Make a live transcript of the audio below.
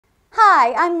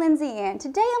Hi, I'm Lindsay Ann.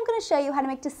 Today I'm going to show you how to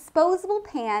make disposable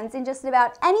pans in just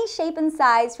about any shape and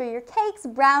size for your cakes,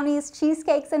 brownies,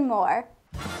 cheesecakes, and more.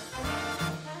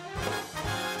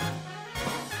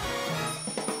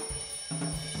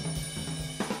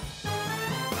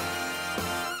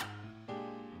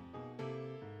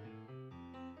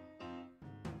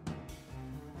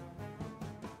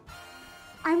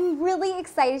 I'm really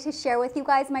excited to share with you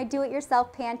guys my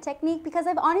do-it-yourself pan technique because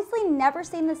I've honestly never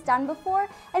seen this done before,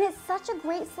 and it's such a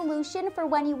great solution for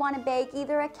when you want to bake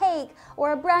either a cake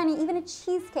or a brownie, even a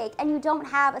cheesecake, and you don't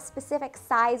have a specific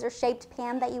size or shaped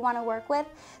pan that you want to work with.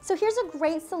 So here's a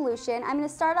great solution. I'm going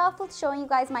to start off with showing you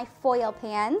guys my foil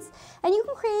pans, and you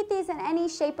can create these in any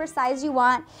shape or size you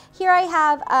want. Here I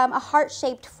have a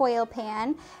heart-shaped foil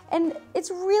pan, and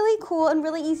it's really cool and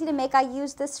really easy to make. I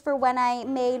used this for when I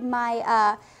made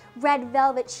my red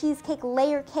velvet cheesecake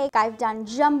layer cake. I've done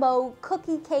jumbo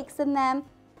cookie cakes in them.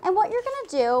 And what you're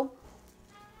gonna do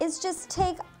is just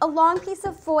take a long piece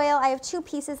of foil. I have two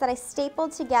pieces that I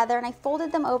stapled together and I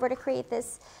folded them over to create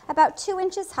this about 2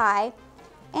 inches high.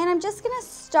 And I'm just gonna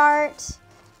start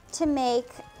to make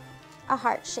a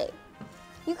heart shape.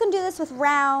 You can do this with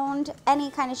round,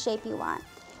 any kind of shape you want.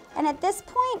 And at this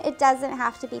point, it doesn't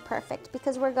have to be perfect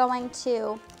because we're going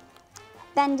to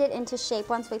bend it into shape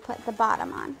once we put the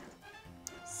bottom on.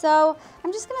 So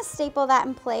I'm just gonna staple that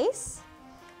in place.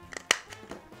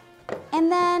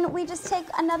 And then we just take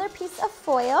another piece of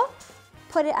foil,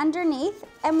 put it underneath,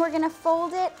 and we're gonna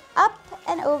fold it up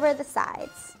and over the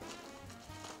sides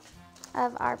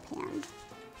of our pan.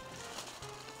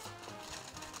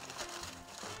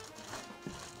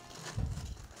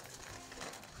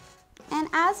 And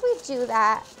as we do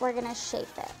that, we're gonna shape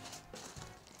it.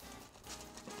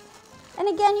 And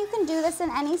again, you can do this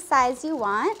in any size you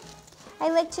want. I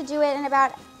like to do it in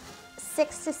about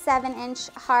 6 to 7 inch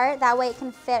heart. That way it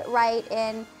can fit right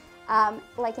in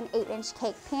like an 8-inch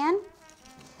cake pan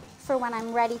for when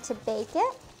I'm ready to bake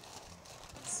it.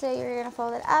 So you're gonna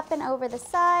fold it up and over the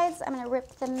sides. I'm gonna rip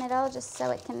the middle just so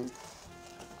it can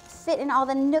fit in all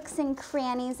the nooks and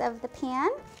crannies of the pan.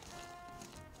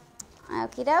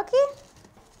 Okie dokie.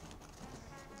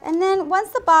 And then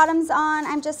once the bottom's on,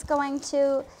 I'm just going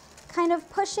to kind of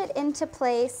push it into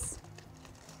place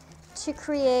to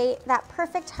create that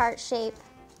perfect heart shape.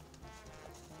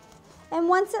 And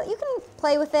once you can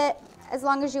play with it as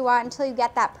long as you want until you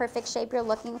get that perfect shape you're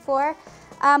looking for.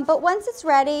 But once it's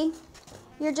ready,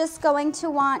 you're just going to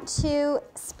want to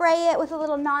spray it with a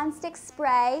little nonstick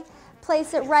spray,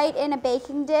 place it right in a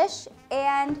baking dish,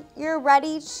 and you're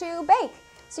ready to bake.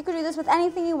 So you can do this with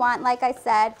anything you want, like I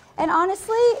said. And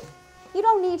honestly, you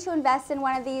don't need to invest in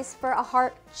one of these for a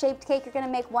heart-shaped cake you're gonna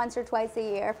make once or twice a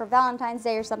year for Valentine's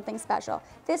Day or something special.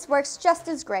 This works just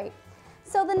as great.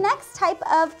 So the next type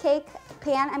of cake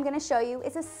pan I'm gonna show you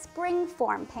is a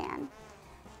springform pan.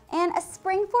 And a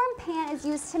springform pan is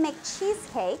used to make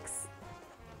cheesecakes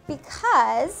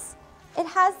because it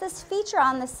has this feature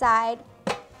on the side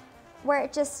where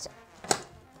it just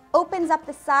opens up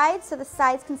the sides so the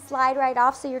sides can slide right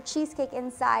off so your cheesecake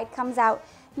inside comes out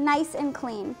nice and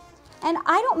clean. And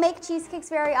I don't make cheesecakes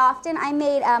very often. I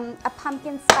made a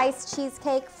pumpkin spice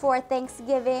cheesecake for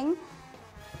Thanksgiving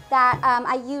that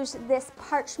I used this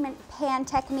parchment pan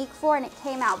technique for, and it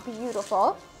came out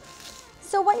beautiful.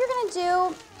 So what you're gonna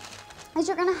do is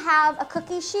you're gonna have a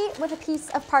cookie sheet with a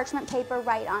piece of parchment paper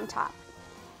right on top.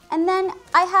 And then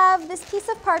I have this piece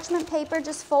of parchment paper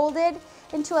just folded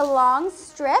into a long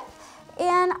strip,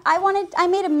 and I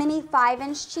made a mini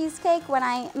 5-inch cheesecake when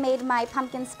I made my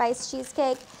pumpkin spice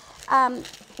cheesecake.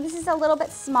 This is a little bit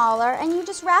smaller, and you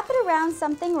just wrap it around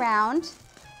something round,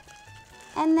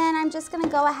 and then I'm just gonna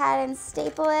go ahead and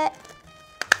staple it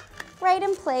right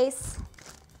in place.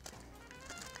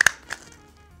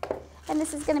 And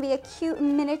this is gonna be a cute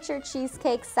miniature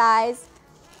cheesecake size.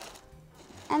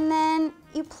 And then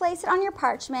you place it on your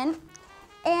parchment,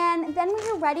 and then when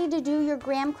you're ready to do your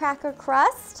graham cracker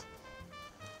crust,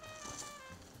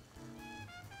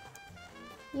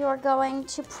 you're going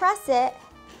to press it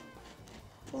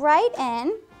right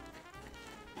in,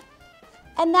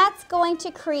 and that's going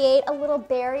to create a little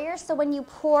barrier so when you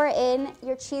pour in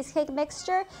your cheesecake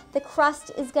mixture, the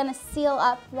crust is going to seal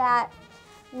up that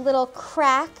little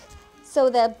crack so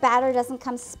the batter doesn't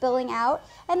come spilling out.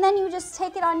 And then you just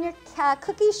take it on your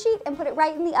cookie sheet and put it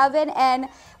right in the oven, and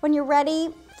when you're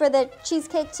ready for the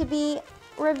cheesecake to be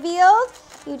revealed,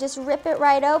 you just rip it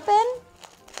right open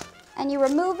and you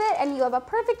remove it, and you have a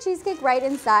perfect cheesecake right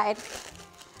inside.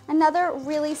 Another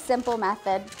really simple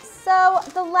method. So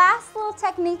the last little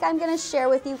technique I'm gonna share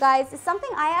with you guys is something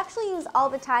I actually use all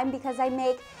the time because I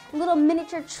make little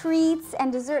miniature treats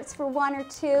and desserts for 1 or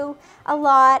 2 a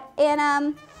lot.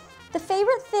 And the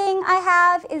favorite thing I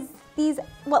have is these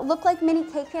what look like mini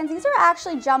cake pans. These are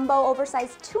actually jumbo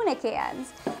oversized tuna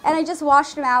cans, and I just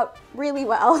washed them out really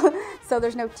well so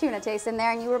there's no tuna taste in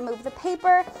there, and you remove the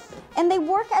paper, and they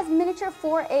work as miniature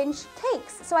 4-inch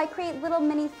cakes. So I create little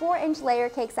mini 4-inch layer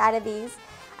cakes out of these.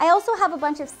 I also have a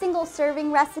bunch of single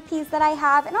serving recipes that I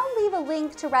have, and I'll leave a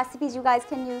link to recipes you guys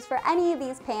can use for any of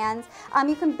these pans.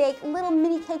 You can bake little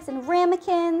mini cakes in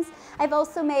ramekins. I've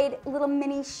also made little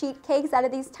mini sheet cakes out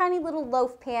of these tiny little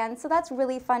loaf pans, so that's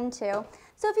really fun too.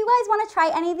 So if you guys want to try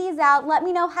any of these out, let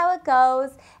me know how it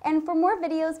goes. And for more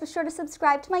videos, be sure to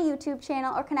subscribe to my YouTube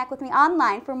channel or connect with me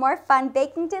online for more fun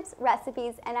baking tips,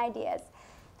 recipes, and ideas.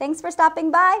 Thanks for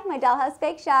stopping by my Dollhouse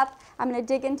Bake Shop. I'm going to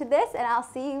dig into this, and I'll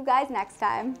see you guys next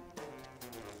time.